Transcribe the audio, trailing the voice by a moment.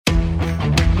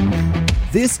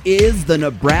This is the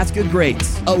Nebraska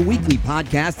Greats, a weekly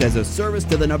podcast as a service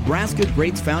to the Nebraska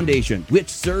Greats Foundation, which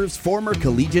serves former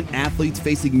collegiate athletes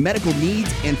facing medical needs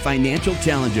and financial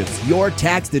challenges. Your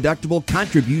tax-deductible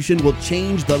contribution will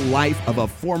change the life of a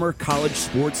former college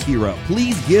sports hero.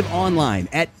 Please give online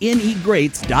at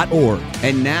negreats.org.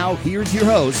 And now, here's your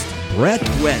host, Brett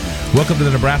Wetton. Welcome to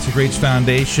the Nebraska Greats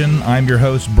Foundation. I'm your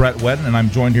host, Brett Wetton, and I'm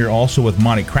joined here also with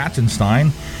Monte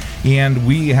Kratzenstein. And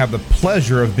we have the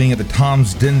pleasure of being at the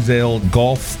Tom's Dinsdale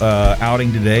golf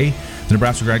outing today. The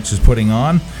Nebraska Greats is putting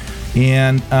on.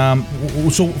 And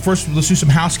so first, let's do some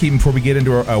housekeeping before we get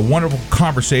into a wonderful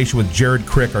conversation with Jared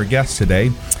Crick, our guest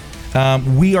today.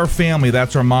 We are family.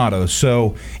 That's our motto.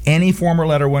 So any former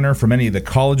letter winner from any of the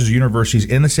colleges or universities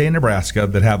in the state of Nebraska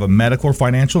that have a medical or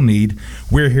financial need,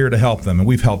 we're here to help them. And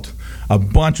we've helped a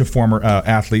bunch of former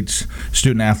athletes,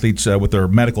 student athletes with their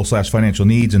medical/financial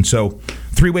needs. And so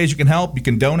 3 ways you can help. You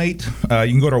can donate. You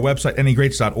can go to our website,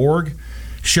 negreats.org.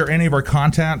 Share any of our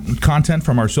content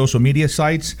from our social media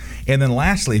sites. And then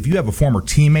lastly, if you have a former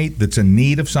teammate that's in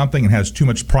need of something and has too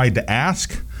much pride to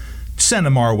ask, send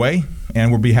them our way,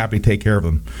 and we'll be happy to take care of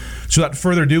them. So without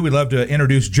further ado, we'd love to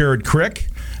introduce Jared Crick.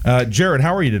 Jared,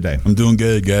 how are you today? I'm doing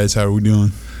good, guys. How are we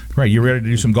doing? Great. You ready to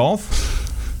do some golf?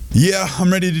 Yeah,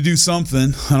 I'm ready to do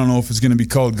something. I don't know if it's going to be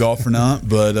called golf or not,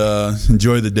 but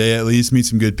enjoy the day at least, meet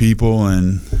some good people,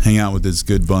 and hang out with this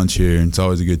good bunch here. It's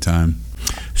always a good time.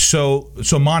 So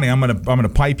Monte, I'm gonna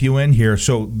pipe you in here.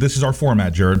 So this is our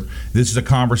format, Jared. This is a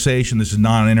conversation. This is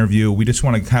not an interview. We just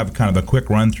want to have kind of a quick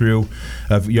run through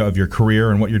of your career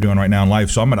and what you're doing right now in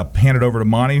life. So I'm gonna hand it over to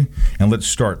Monte, and let's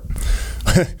start.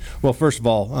 Well, first of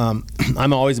all,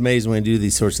 I'm always amazed when we do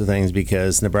these sorts of things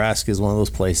because Nebraska is one of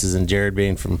those places, and Jared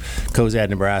being from Cozad,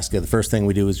 Nebraska, the first thing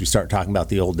we do is we start talking about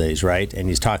the old days, right? And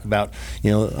you talk about,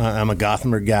 I'm a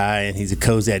Gothenburg guy, and he's a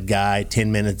Cozad guy,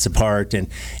 10 minutes apart, and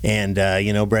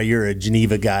Brett, you're a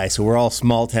Geneva guy, so we're all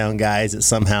small town guys that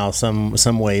somehow,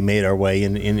 some way made our way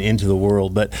into the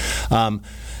world. But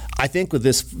I think with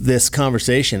this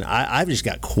conversation, I've just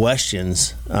got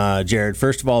questions, Jared.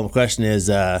 First of all, the question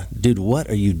is, dude, what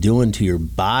are you doing to your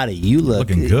body? You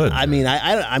looking good. I mean,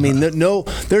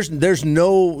 there's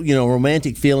no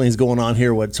romantic feelings going on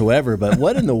here whatsoever. But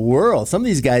what in the world? Some of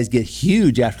these guys get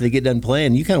huge after they get done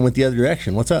playing. You kind of went the other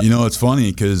direction. What's up? It's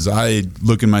funny because I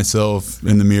look at myself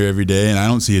in the mirror every day, and I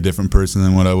don't see a different person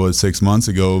than what I was 6 months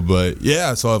ago. But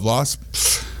yeah, so I've lost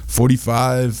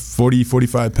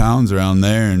 45 pounds around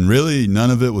there, and really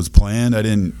none of it was planned. I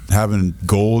didn't have a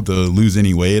goal to lose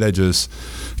any weight. I just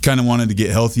kind of wanted to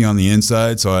get healthy on the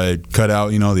inside, so I cut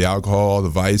out the alcohol, the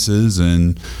vices,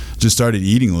 and just started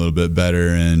eating a little bit better.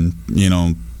 And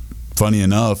funny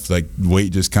enough, like,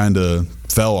 weight just kind of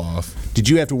fell off. Did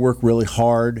you have to work really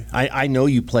hard? I know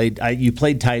you played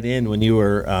tight end when you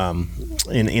were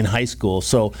in high school,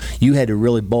 so you had to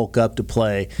really bulk up to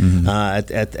play at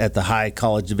the high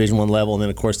college Division I level, and then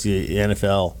of course the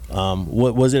NFL.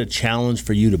 Was it a challenge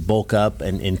for you to bulk up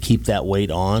and keep that weight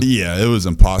on? Yeah, it was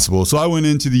impossible. So I went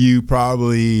into the U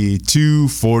probably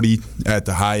 240 at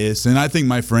the highest, and I think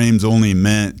my frame's only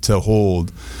meant to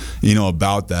hold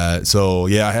about that. So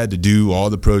yeah, I had to do all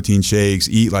the protein shakes,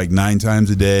 eat like 9 times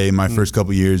a day my first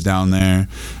couple years down there,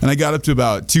 and I got up to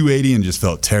about 280 and just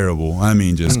felt terrible. I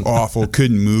mean, just awful.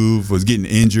 Couldn't move, was getting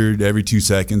injured every 2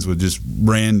 seconds with just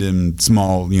random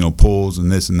small pulls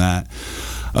and this and that.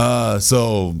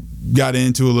 So got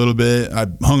into a little bit. I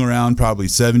hung around probably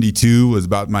 72 was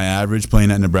about my average playing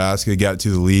at Nebraska. Got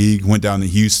to the league, went down to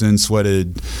Houston,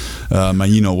 sweated my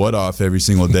what off every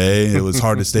single day. It was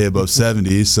hard to stay above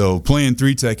 70. So playing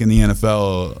 3-tech in the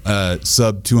NFL at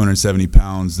sub 270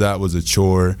 pounds, that was a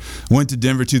chore. Went to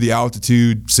Denver to the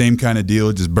altitude, same kind of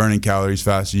deal, just burning calories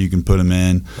faster you can put them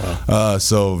in. Wow.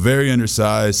 So very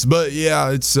undersized. But yeah,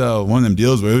 it's one of them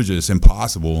deals where it was just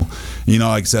impossible.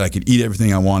 Like I said, I could eat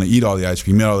everything I wanted, eat all the ice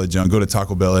cream, eat all the junk, go to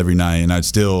Taco Bell every night, and I'd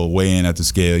still weigh in at the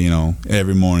scale,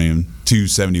 every morning,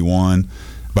 271.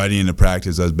 By the end of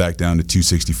practice, I was back down to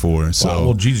 264. So, wow.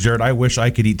 Well, geez, Jared, I wish I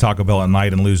could eat Taco Bell at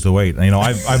night and lose the weight. I'm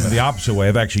the opposite way.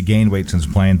 I've actually gained weight since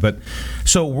playing. But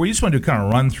so we just want to do kind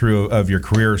of run through of your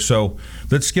career. So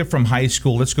let's skip from high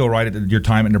school. Let's go right at your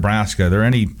time at Nebraska. Are there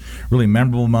any really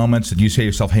memorable moments that you say to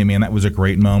yourself, hey, man, that was a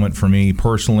great moment for me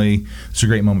personally? It's a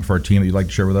great moment for our team that you'd like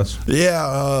to share with us?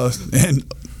 Yeah,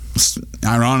 and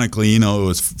ironically, it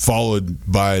was followed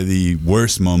by the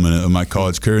worst moment of my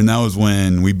college career, and that was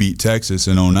when we beat Texas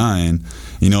in 2009.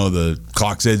 The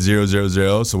clock said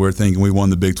 0-0-0, so we're thinking we won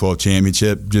the Big 12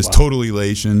 championship. Just total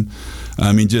elation.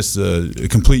 I mean, just a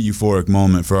complete euphoric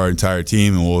moment for our entire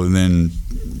team. And then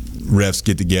refs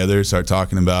get together, start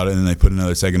talking about it, and then they put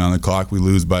another second on the clock. We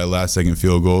lose by a last-second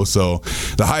field goal. So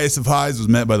the highest of highs was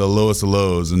met by the lowest of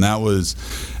lows, and that was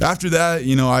after that.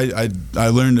 I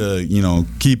learned to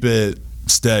keep it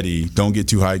steady. Don't get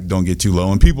too high, don't get too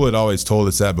low. And people had always told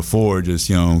us that before.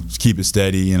 Just keep it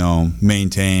steady.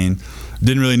 Maintain.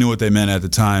 Didn't really know what they meant at the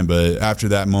time, but after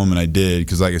that moment I did,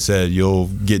 because like I said, you'll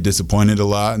get disappointed a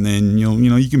lot, and then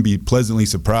you can be pleasantly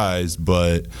surprised,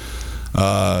 but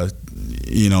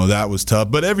that was tough.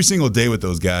 But every single day with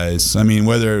those guys,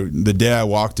 whether the day I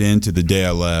walked in to the day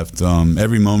I left,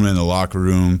 every moment in the locker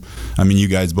room, you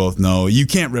guys both know, you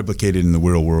can't replicate it in the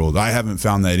real world. I haven't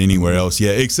found that anywhere else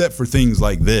yet, except for things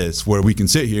like this, where we can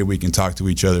sit here, we can talk to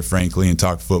each other frankly and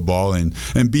talk football and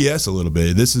BS a little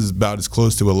bit. This is about as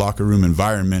close to a locker room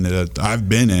environment that I've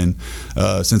been in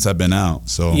since I've been out.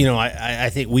 So I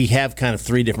think we have kind of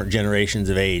three different generations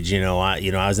of age. I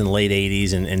was in the late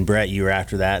 80s, and Brett, you were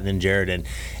after that, and then Jared, and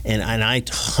I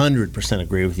 100%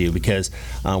 agree with you, because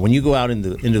when you go out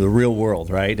into the real world,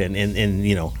 right,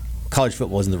 and college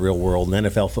football is in the real world, and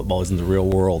NFL football is in the real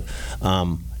world.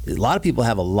 A lot of people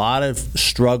have a lot of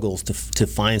struggles to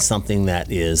find something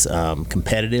that is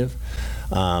competitive,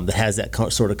 that has that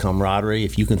sort of camaraderie.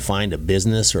 If you can find a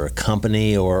business or a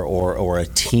company or a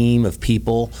team of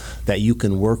people that you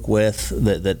can work with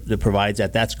that provides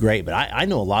that's great. But I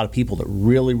know a lot of people that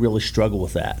really, really struggle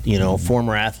with that.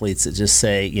 Former athletes that just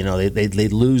say, they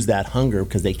lose that hunger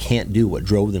because they can't do what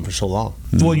drove them for so long.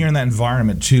 Well, you're in that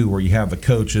environment too, where you have the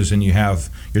coaches and you have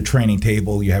your training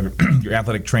table, you have your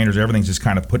athletic trainers, everything's just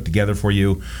kind of put together for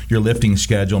you, your lifting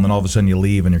schedule, and then all of a sudden you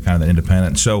leave and you're kind of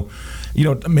independent. So,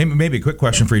 maybe a quick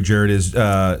question for you, Jared, is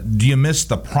do you miss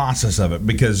the process of it?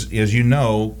 Because, as you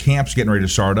know, camp's getting ready to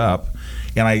start up,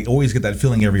 and I always get that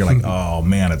feeling every year, like, oh,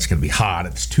 man, it's going to be hot.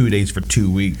 It's 2 days for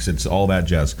 2 weeks. It's all that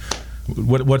jazz.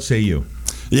 What say you?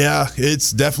 Yeah,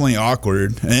 it's definitely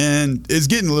awkward, and it's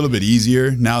getting a little bit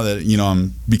easier now that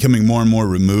I'm becoming more and more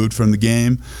removed from the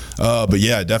game. But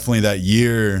yeah, definitely that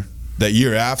year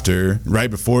after,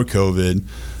 right before COVID.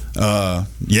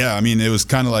 It was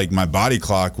kind of like my body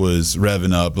clock was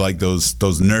revving up, like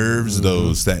those nerves,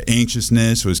 that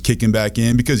anxiousness was kicking back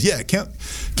in, because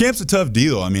camp's a tough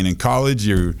deal. In college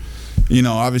you're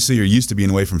obviously you're used to being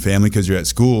away from family because you're at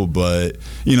school, but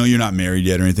you're not married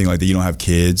yet or anything like that. You don't have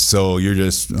kids, so you're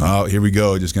just here we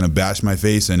go, just gonna bash my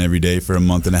face in every day for a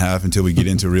month and a half until we get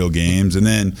into real games. And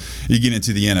then you get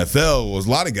into the NFL. Well, a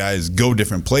lot of guys go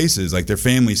different places, like their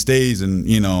family stays in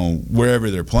wherever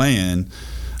they're playing.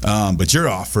 But you're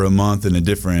off for a month in a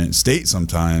different state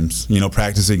sometimes,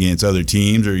 practicing against other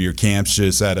teams, or your camp's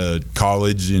just at a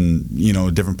college in,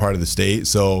 a different part of the state.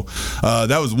 So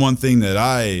that was one thing that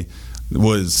I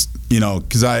was,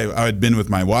 because I had been with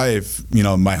my wife,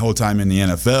 my whole time in the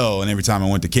NFL, and every time I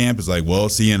went to camp, it's like, well,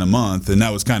 see you in a month. And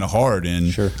that was kind of hard.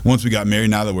 And sure. Once we got married,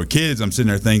 now that we're kids, I'm sitting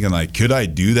there thinking, like, could I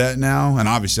do that now? And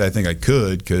obviously I think I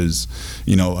could, because,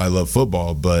 I love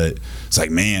football. But it's like,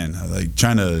 man,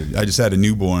 I just had a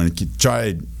newborn,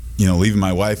 tried, leaving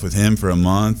my wife with him for a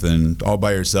month and all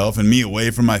by herself, and me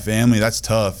away from my family. That's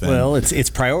tough. And well,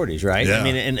 it's priorities, right? Yeah.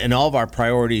 And all of our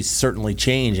priorities certainly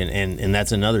change, and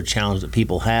that's another challenge that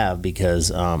people have,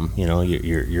 because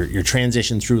your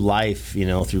transition through life,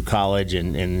 through college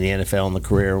and the NFL and the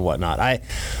career and whatnot. I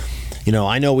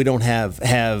know we don't have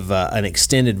an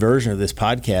extended version of this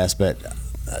podcast, but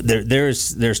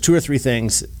there's two or three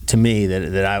things to me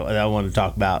that I want to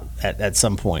talk about at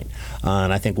some point,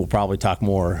 and I think we'll probably talk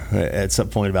more at some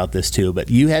point about this too. But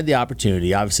you had the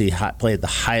opportunity, obviously, play at the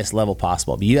highest level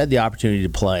possible, but you had the opportunity to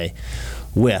play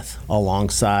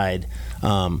alongside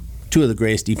two of the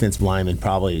greatest defensive linemen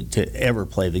probably to ever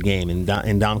play the game, and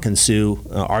Ndamukong Suh,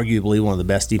 arguably one of the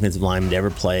best defensive linemen to ever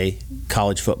play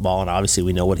college football, and obviously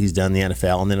we know what he's done in the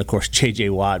NFL, and then of course J.J.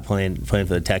 Watt playing for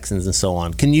the Texans and so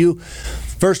on. Can you,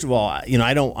 first of all,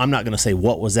 I'm not going to say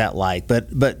what was that like, but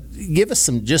give us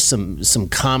some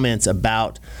comments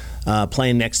about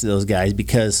playing next to those guys,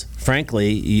 because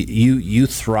frankly you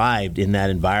thrived in that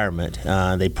environment.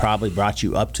 They probably brought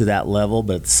you up to that level,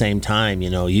 but at the same time, you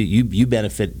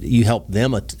helped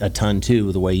them a ton too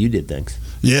with the way you did things.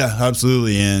 Yeah,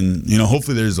 absolutely. And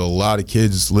hopefully there's a lot of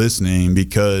kids listening,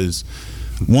 because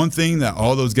one thing that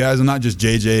all those guys, and not just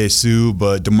J.J. Suh,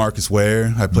 but DeMarcus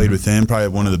Ware, I played with him, probably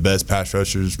one of the best pass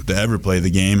rushers to ever play the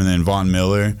game, and then Von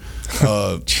Miller.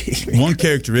 One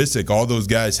characteristic all those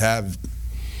guys have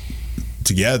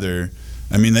together,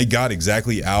 they got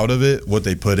exactly out of it what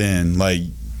they put in. Like,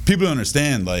 people don't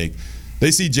understand, like,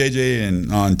 they see JJ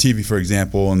on TV, for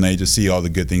example, and they just see all the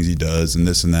good things he does and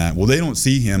this and that. Well, they don't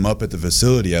see him up at the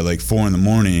facility at like 4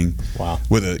 a.m. Wow.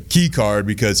 with a key card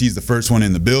because he's the first one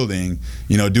in the building,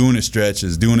 doing his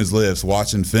stretches, doing his lifts,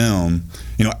 watching film,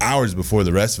 hours before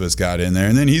the rest of us got in there.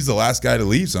 And then he's the last guy to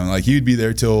leave. So like he would be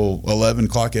there till 11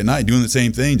 o'clock at night doing the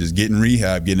same thing, just getting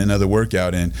rehab, getting another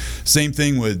workout in. Same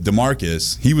thing with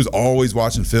DeMarcus. He was always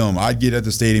watching film. I'd get at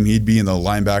the stadium, he'd be in the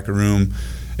linebacker room,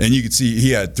 and you could see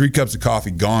he had 3 cups of coffee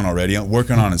gone already,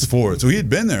 working on his fourth. So he had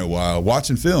been there a while,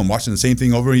 watching film, watching the same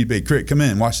thing over. He'd be, Crick, come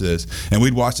in, watch this. And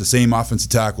we'd watch the same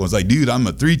offensive tackle. It's like, dude, I'm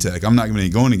a 3-tech. I'm not going to be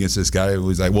going against this guy. It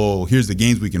was like, well, here's the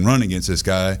games we can run against this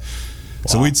guy.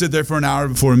 So we'd sit there for an hour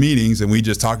before meetings, and we'd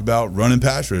just talk about running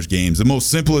pass rush games. The most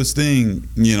simplest thing,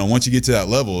 once you get to that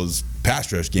level is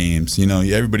pass rush games.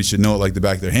 Everybody should know it like the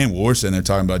back of their hand. Well, we're sitting there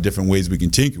talking about different ways we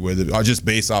can tinker with it, just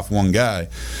based off one guy.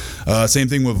 Same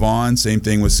thing with Vaughn, same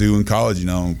thing with Sue in college.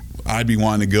 I'd be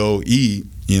wanting to go eat,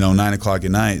 9 o'clock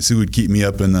at night. Sue would keep me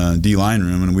up in the D-line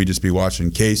room, and we'd just be watching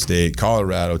K-State,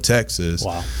 Colorado, Texas,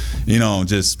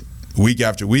 just week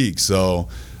after week. So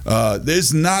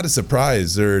there's not a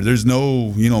surprise. There's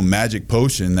no magic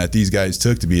potion that these guys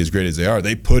took to be as great as they are.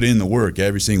 They put in the work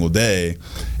every single day,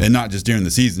 and not just during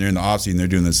the season. During the off season, they're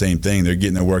doing the same thing. They're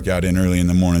getting their workout in early in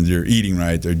the morning. They're eating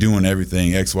right. They're doing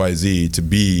everything XYZ to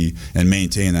be and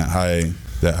maintain that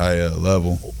high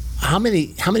level. How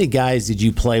many guys did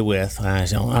you play with? I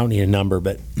don't need a number,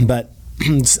 but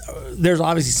there's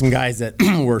obviously some guys that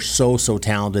were so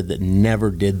talented that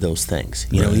never did those things.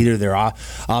 Either they're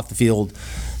off the field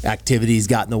activities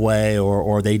got in the way,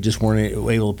 or they just weren't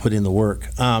able to put in the work.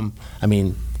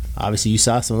 Obviously you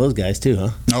saw some of those guys too, huh?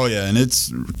 Oh yeah, and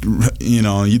it's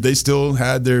they still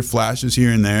had their flashes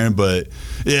here and there, but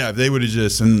yeah, if they would have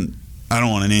just, and I don't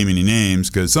want to name any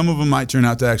names because some of them might turn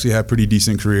out to actually have pretty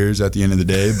decent careers at the end of the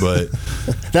day, but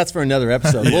that's for another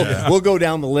episode. Yeah. We'll go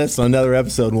down the list on another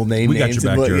episode. We'll name names. We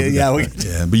got your back,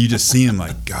 yeah, but you just see them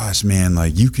like, gosh, man,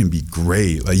 like you can be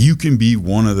great. Like you can be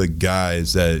one of the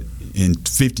guys that in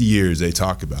 50 years they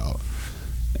talk about,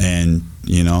 and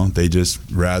they just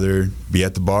rather be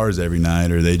at the bars every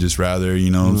night, or they just rather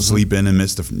sleep in and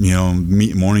miss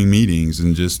the morning meetings,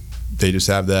 and they just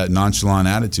have that nonchalant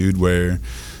attitude where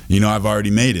I've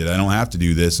already made it. I don't have to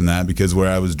do this and that because where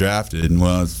I was drafted. And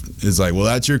it's like, well,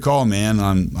 that's your call, man.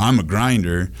 I'm a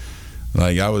grinder.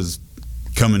 Like I was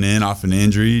coming in off an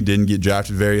injury, didn't get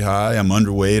drafted very high. I'm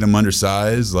underweight. I'm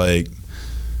undersized. Like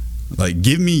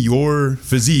give me your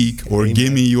physique, or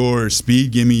give me your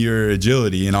speed, give me your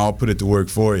agility, and I'll put it to work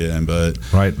for you. But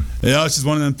right, it's just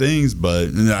one of them things. But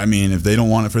if they don't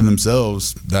want it for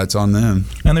themselves, that's on them.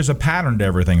 And there's a pattern to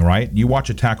everything, right? You watch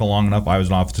a tackle long enough. I was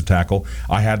an offensive tackle.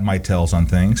 I had my tells on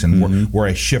things, and where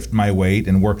I shift my weight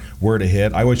and where to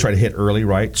hit. I always try to hit early,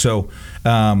 right? So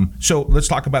let's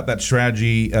talk about that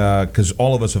strategy because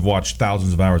all of us have watched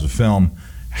thousands of hours of film.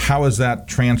 How is that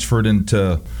transferred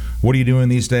into what are you doing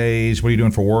these days? What are you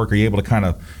doing for work? Are you able to kind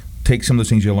of take some of those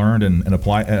things you learned and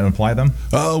apply them?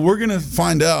 We're going to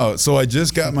find out. So I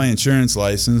just got my insurance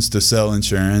license to sell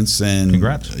insurance. And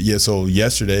congrats. Yeah, so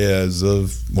yesterday, as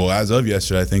of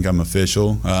yesterday, I think I'm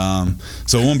official.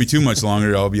 So it won't be too much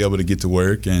longer. I'll be able to get to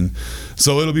work. And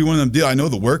so it'll be one of them deals. I know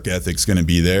the work ethic's going to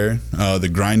be there. The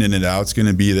grinding it out's going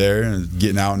to be there.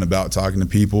 Getting out and about, talking to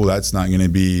people, that's not going to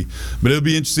be. But it'll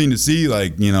be interesting to see,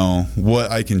 what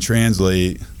I can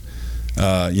translate.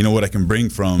 What I can bring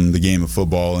from the game of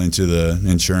football into the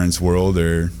insurance world,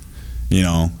 or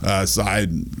so I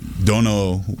don't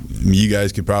know. You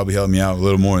guys could probably help me out a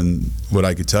little more than what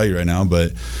I could tell you right now,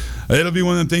 but it'll be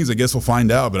one of the things. I guess we'll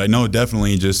find out. But I know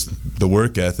definitely just the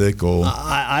work ethic.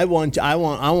 I want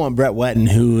Brett Wetton,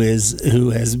 who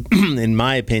has, in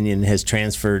my opinion, has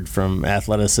transferred from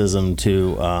athleticism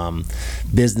to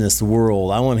business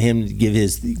world. I want him to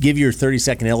give your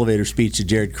 30-second elevator speech to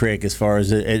Jared Crick as far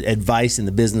as advice in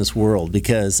the business world,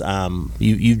 because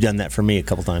you've done that for me a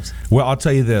couple times. Well, I'll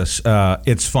tell you this: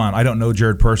 it's fun. I don't know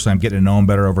Jared personally. I'm getting to know him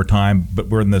better over time, but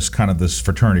we're in this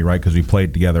fraternity, right? Because we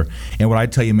played together. And what I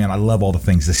tell you, man, I love all the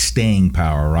things. The staying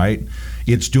power, right?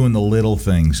 It's doing the little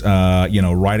things.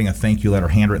 Writing a thank you letter,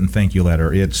 handwritten thank you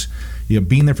letter. It's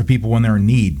being there for people when they're in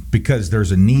need, because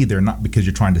there's a need there, not because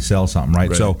you're trying to sell something,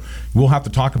 right? So we'll have to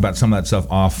talk about some of that stuff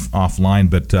offline,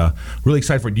 but really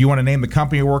excited for it. Do you want to name the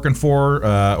company you're working for, or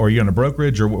are you in a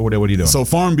brokerage, or what are you doing? So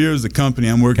Farm Bureau is the company.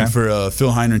 I'm working for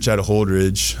Phil Heinrich out of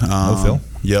Holdridge. Phil?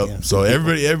 Yep. Yeah. So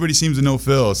everybody seems to know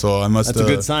Phil. So that's a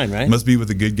good sign, right? Must be with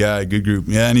a good guy, good group.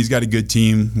 Yeah, and he's got a good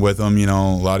team with him.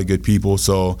 A lot of good people.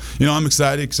 So I'm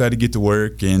excited to get to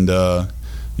work and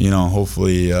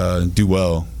hopefully do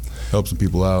well. help some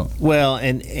people out. Well,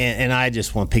 and I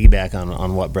just want to piggyback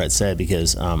on what Brett said,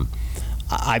 because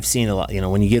I've seen a lot.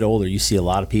 When you get older, you see a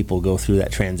lot of people go through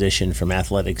that transition from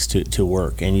athletics to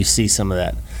work, and you see some of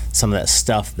that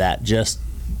stuff that just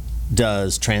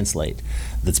does translate,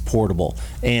 that's portable.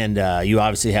 And you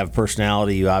obviously have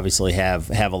personality, you obviously have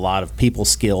a lot of people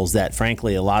skills that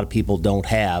frankly a lot of people don't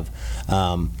have.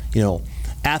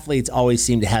 Athletes always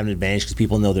seem to have an advantage because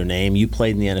people know their name. You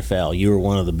played in the NFL. You were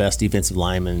one of the best defensive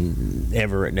linemen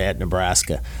ever at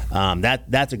Nebraska.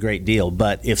 That's a great deal.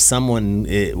 But if someone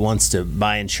wants to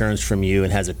buy insurance from you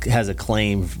and has a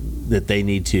claim that they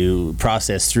need to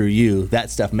process through you,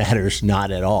 that stuff matters not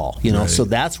at all. Right. So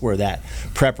that's where that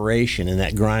preparation and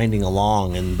that grinding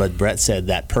along, but Brett said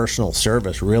that personal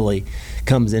service really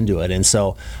comes into it. And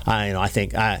so I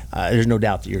think there's no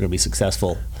doubt that you're going to be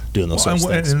successful doing those sorts of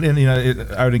things. And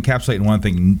I would encapsulate in one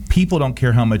thing: people don't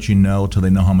care how much you know till they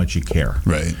know how much you care.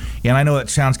 Right. And I know it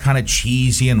sounds kind of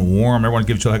cheesy and warm. Everyone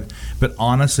gives you but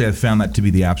honestly, I've found that to be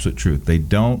the absolute truth. They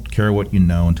don't care what you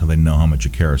know until they know how much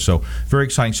you care. So very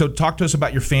exciting. So talk to us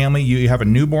about your family. You have a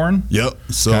newborn. Yep.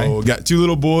 So got 2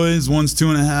 little boys. One's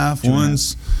 2.5.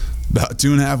 One's about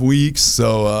 2.5 weeks.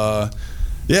 So.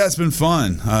 Yeah, it's been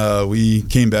fun. We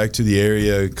came back to the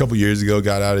area a couple years ago,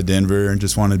 got out of Denver, and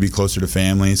just wanted to be closer to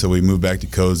family, so we moved back to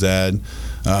Cozad.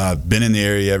 Been in the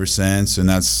area ever since, and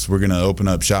we're going to open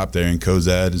up shop there in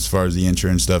Cozad as far as the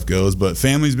insurance stuff goes. But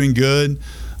family's been good.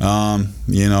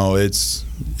 It's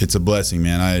a blessing,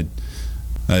 man. I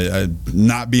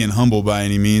not being humble by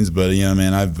any means, but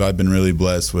man, I've been really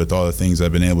blessed with all the things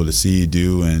I've been able to see,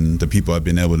 do, and the people I've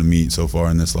been able to meet so far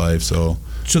in this life. So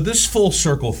this full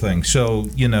circle thing. So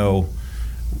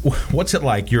what's it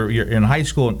like? You're in high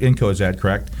school in Cozad,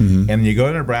 correct? Mm-hmm. And you go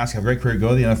to Nebraska, have a great career, go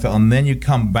to the NFL, and then you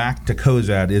come back to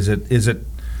Cozad. Does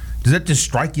it just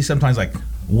strike you sometimes like,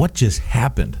 what just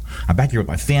happened? I'm back here with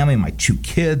my family, my 2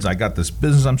 kids. I got this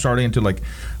business I'm starting into. Like,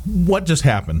 what just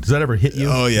happened? Does that ever hit you?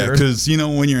 Oh, yeah, because,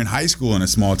 when you're in high school in a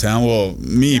small town, well,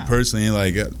 me personally,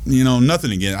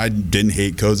 nothing again. I didn't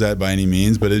hate Cozad by any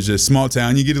means, but it's just small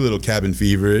town. You get a little cabin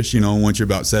feverish. Once you're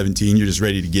about 17, you're just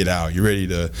ready to get out. You're ready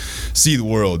to see the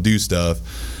world, do stuff.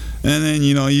 And then,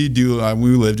 you do, we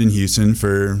lived in Houston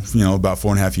for, about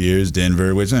 4.5 years,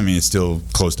 Denver, which, it's still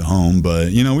close to home. But,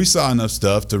 we saw enough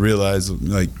stuff to realize,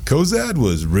 Cozad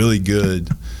was really good,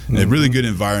 a really good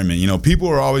environment. People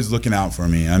were always looking out for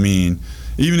me.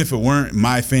 Even if it weren't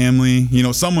my family,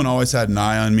 someone always had an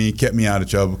eye on me, kept me out of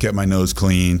trouble, kept my nose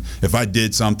clean. If I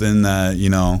did something that,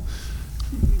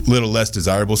 little less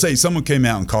desirable, say someone came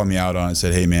out and called me out on it and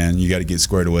said, hey man, you got to get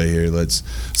squared away here,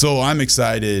 so I'm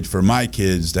excited for my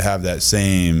kids to have that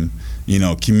same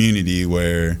community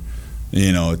where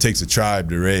it takes a tribe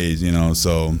to raise,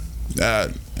 so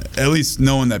at least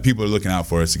knowing that people are looking out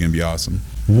for us is going to be awesome.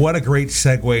 What a great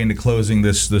segue into closing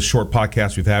this short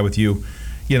podcast we've had with you.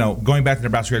 Going back to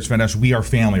Nebraska Greats Foundation, we are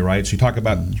family, right? So you talk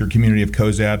about your community of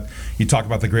Cozad. You talk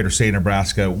about the greater state of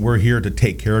Nebraska. We're here to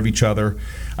take care of each other.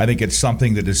 I think it's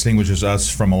something that distinguishes us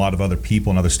from a lot of other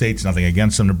people in other states. Nothing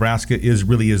against them. Nebraska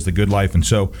really is the good life. And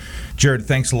so, Jared,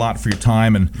 thanks a lot for your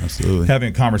time and having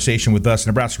a conversation with us.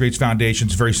 Nebraska Greats Foundation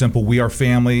is very simple. We are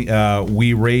family.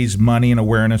 We raise money and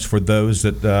awareness for those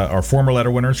that are former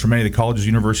letter winners from many of the colleges and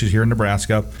universities here in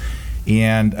Nebraska.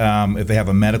 And if they have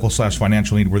a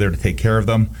medical/financial need, we're there to take care of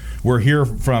them. We're here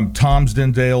from Tom's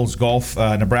Dinsdale's Golf,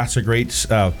 Nebraska Greats,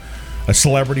 a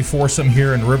celebrity foursome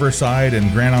here in Riverside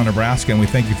and Grand Island, Nebraska. And we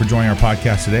thank you for joining our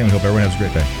podcast today, and we hope everyone has a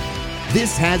great day.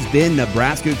 This has been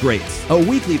Nebraska Greats, a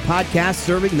weekly podcast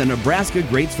serving the Nebraska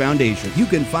Greats Foundation. You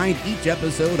can find each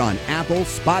episode on Apple,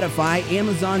 Spotify,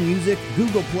 Amazon Music,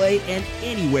 Google Play, and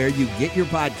anywhere you get your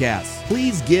podcasts.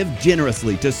 Please give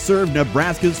generously to serve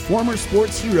Nebraska's former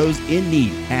sports heroes in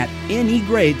need at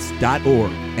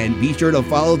negreats.org. And be sure to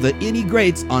follow the NE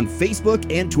Greats on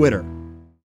Facebook and Twitter.